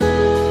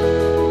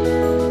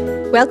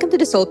Welcome to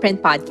the Soulprint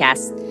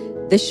Podcast,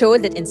 the show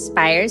that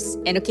inspires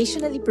and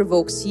occasionally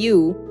provokes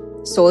you,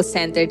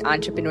 soul-centered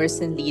entrepreneurs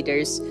and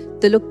leaders,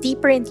 to look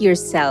deeper into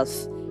yourself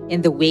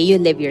in the way you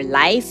live your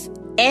life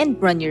and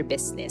run your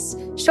business,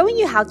 showing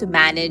you how to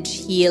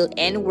manage, heal,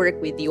 and work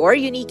with your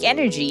unique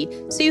energy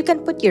so you can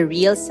put your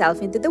real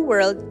self into the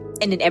world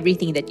and in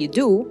everything that you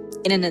do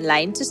in an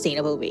aligned,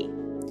 sustainable way.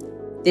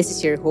 This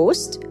is your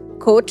host,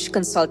 coach,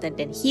 consultant,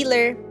 and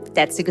healer,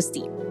 Tetsi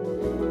Agustin.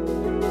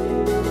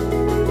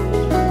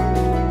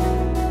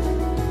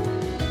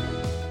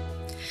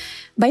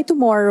 By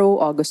tomorrow,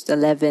 August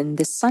 11,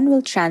 the sun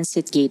will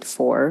transit Gate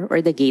 4,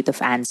 or the Gate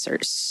of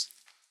Answers.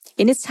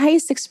 In its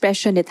highest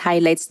expression, it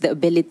highlights the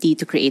ability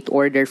to create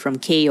order from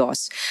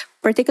chaos,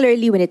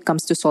 particularly when it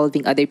comes to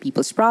solving other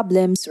people's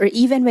problems or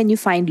even when you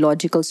find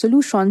logical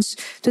solutions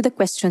to the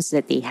questions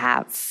that they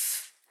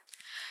have.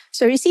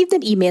 So I received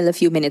an email a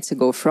few minutes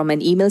ago from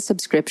an email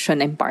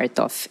subscription I'm part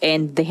of,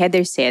 and the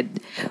header said,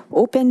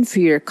 "Open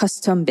for your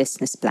custom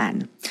business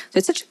plan."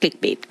 So it's such a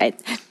clickbait, right?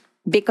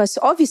 Because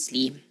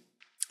obviously,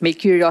 my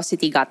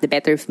curiosity got the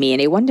better of me,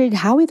 and I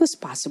wondered how it was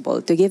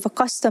possible to give a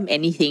custom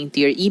anything to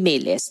your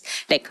email list,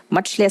 like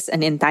much less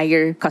an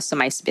entire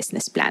customized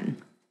business plan.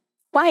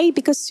 Why?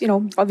 Because,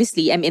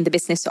 obviously I'm in the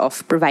business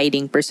of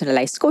providing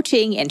personalized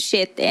coaching and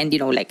shit, and,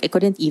 I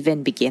couldn't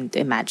even begin to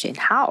imagine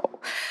how.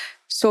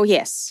 So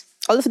yes,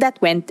 all of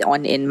that went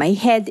on in my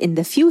head in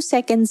the few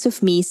seconds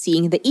of me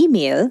seeing the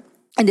email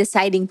and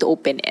deciding to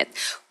open it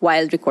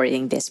while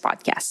recording this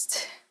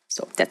podcast.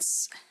 So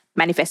that's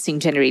manifesting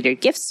generator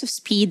gifts of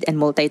speed and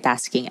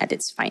multitasking at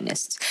its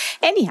finest.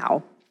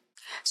 Anyhow,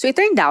 so it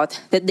turned out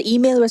that the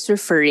email was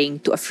referring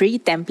to a free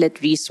template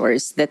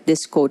resource that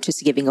this coach is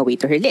giving away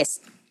to her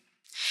list.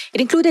 It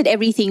included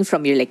everything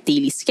from your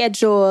daily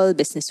schedule,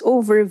 business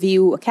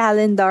overview, a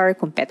calendar,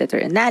 competitor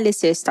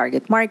analysis,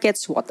 target market,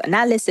 SWOT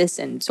analysis,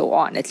 and so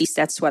on. At least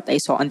that's what I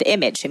saw on the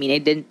image. I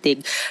didn't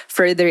dig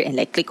further and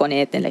click on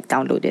it and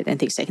download it and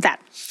things like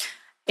that.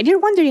 And you're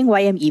wondering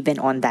why I'm even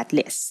on that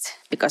list.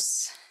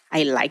 Because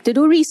I like to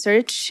do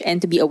research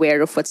and to be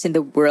aware of what's in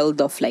the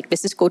world of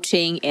business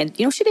coaching and,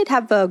 should it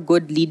have a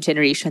good lead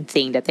generation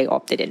thing that I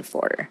opted in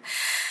for?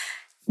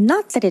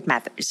 Not that it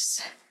matters.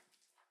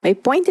 My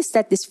point is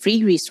that this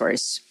free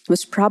resource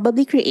was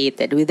probably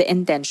created with the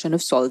intention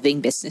of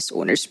solving business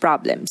owners'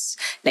 problems,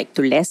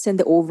 to lessen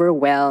the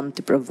overwhelm,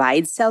 to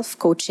provide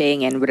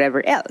self-coaching and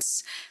whatever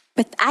else.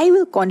 But I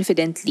will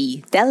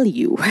confidently tell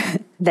you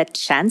that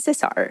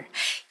chances are,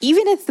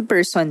 even if the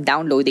person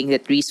downloading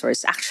that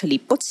resource actually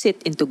puts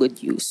it into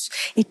good use,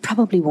 it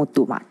probably won't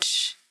do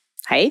much.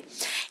 Okay?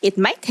 It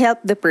might help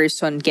the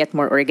person get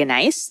more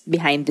organized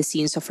behind the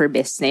scenes of her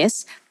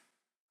business,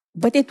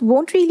 but it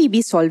won't really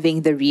be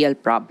solving the real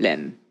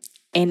problem.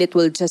 And it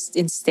will just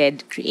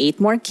instead create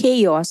more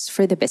chaos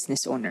for the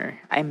business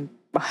owner. I'm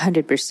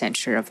 100%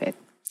 sure of it.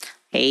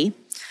 Okay?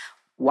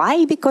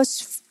 Why?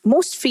 Because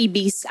most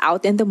freebies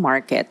out in the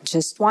market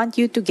just want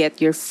you to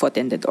get your foot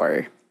in the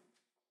door.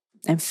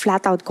 I'm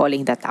flat out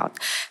calling that out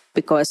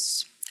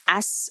because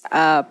as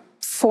a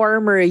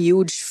former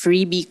huge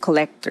freebie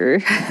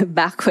collector,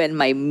 back when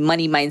my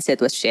money mindset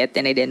was shit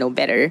and I didn't know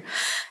better,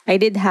 I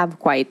did have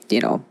quite,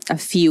 a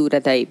few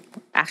that I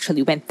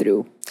actually went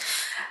through.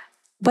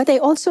 But I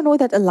also know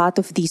that a lot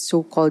of these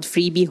so-called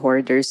freebie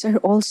hoarders are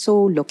also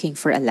looking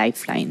for a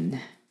lifeline.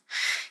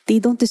 They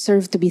don't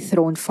deserve to be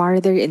thrown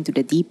farther into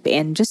the deep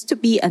end just to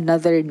be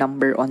another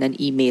number on an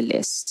email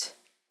list.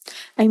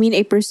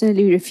 I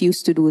personally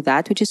refuse to do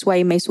that, which is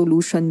why my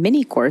solution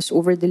mini course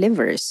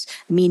over-delivers.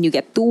 You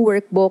get 2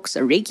 workbooks,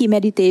 a Reiki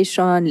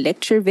meditation,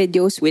 lecture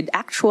videos with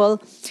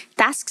actual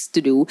tasks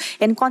to do,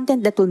 and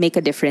content that will make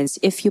a difference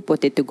if you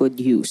put it to good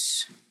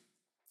use.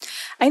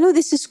 I know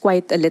this is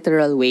quite a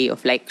literal way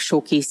of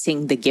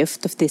showcasing the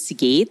gift of this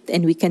gate,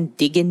 and we can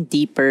dig in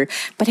deeper,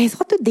 but I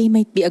thought today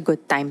might be a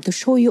good time to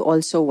show you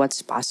also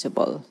what's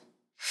possible.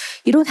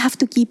 You don't have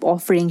to keep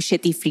offering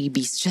shitty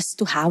freebies just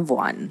to have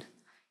one.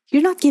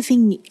 You're not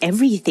giving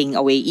everything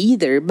away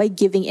either by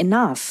giving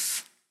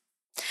enough.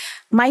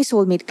 My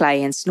soulmate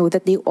clients know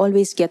that they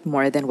always get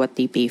more than what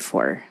they pay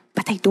for.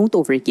 But I don't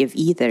overgive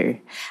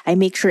either. I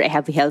make sure I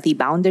have healthy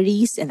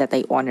boundaries and that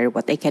I honor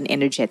what I can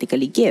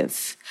energetically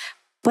give.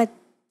 But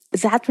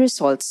that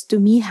results to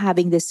me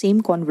having the same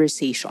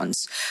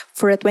conversations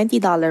for a $20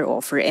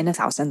 offer and a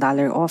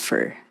 $1,000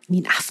 offer.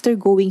 After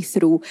going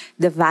through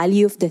the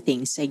value of the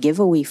things I give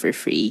away for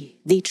free,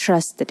 they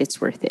trust that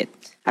it's worth it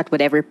at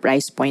whatever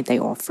price point I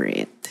offer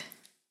it.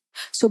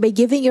 So by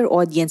giving your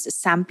audience a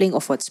sampling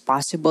of what's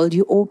possible,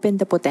 you open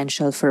the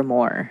potential for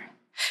more.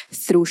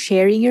 Through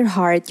sharing your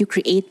heart, you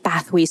create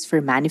pathways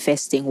for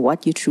manifesting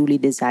what you truly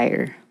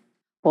desire.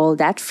 All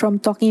that from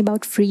talking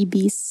about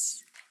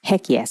freebies?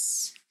 Heck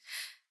yes.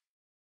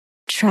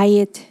 Try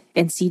it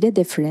and see the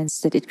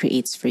difference that it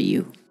creates for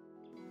you.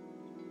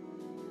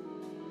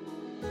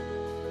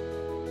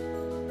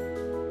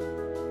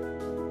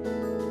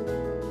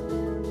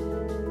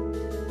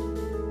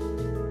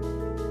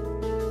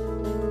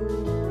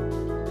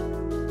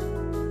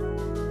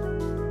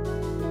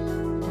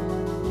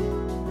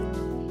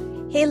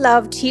 Hey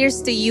love,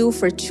 cheers to you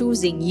for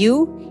choosing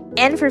you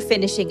and for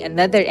finishing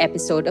another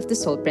episode of the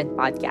Soulprint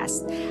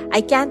podcast.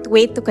 I can't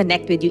wait to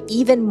connect with you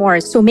even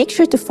more, so make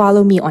sure to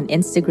follow me on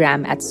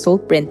Instagram at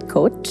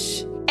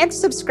soulprintcoach and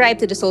subscribe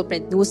to the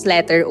Soulprint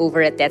newsletter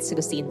over at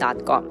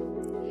detsagustin.com.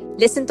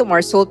 Listen to more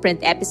Soulprint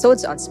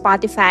episodes on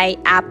Spotify,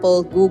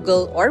 Apple,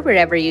 Google, or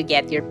wherever you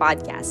get your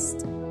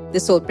podcasts. The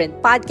Soulprint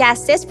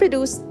podcast is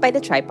produced by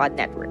the Tripod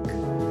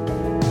Network.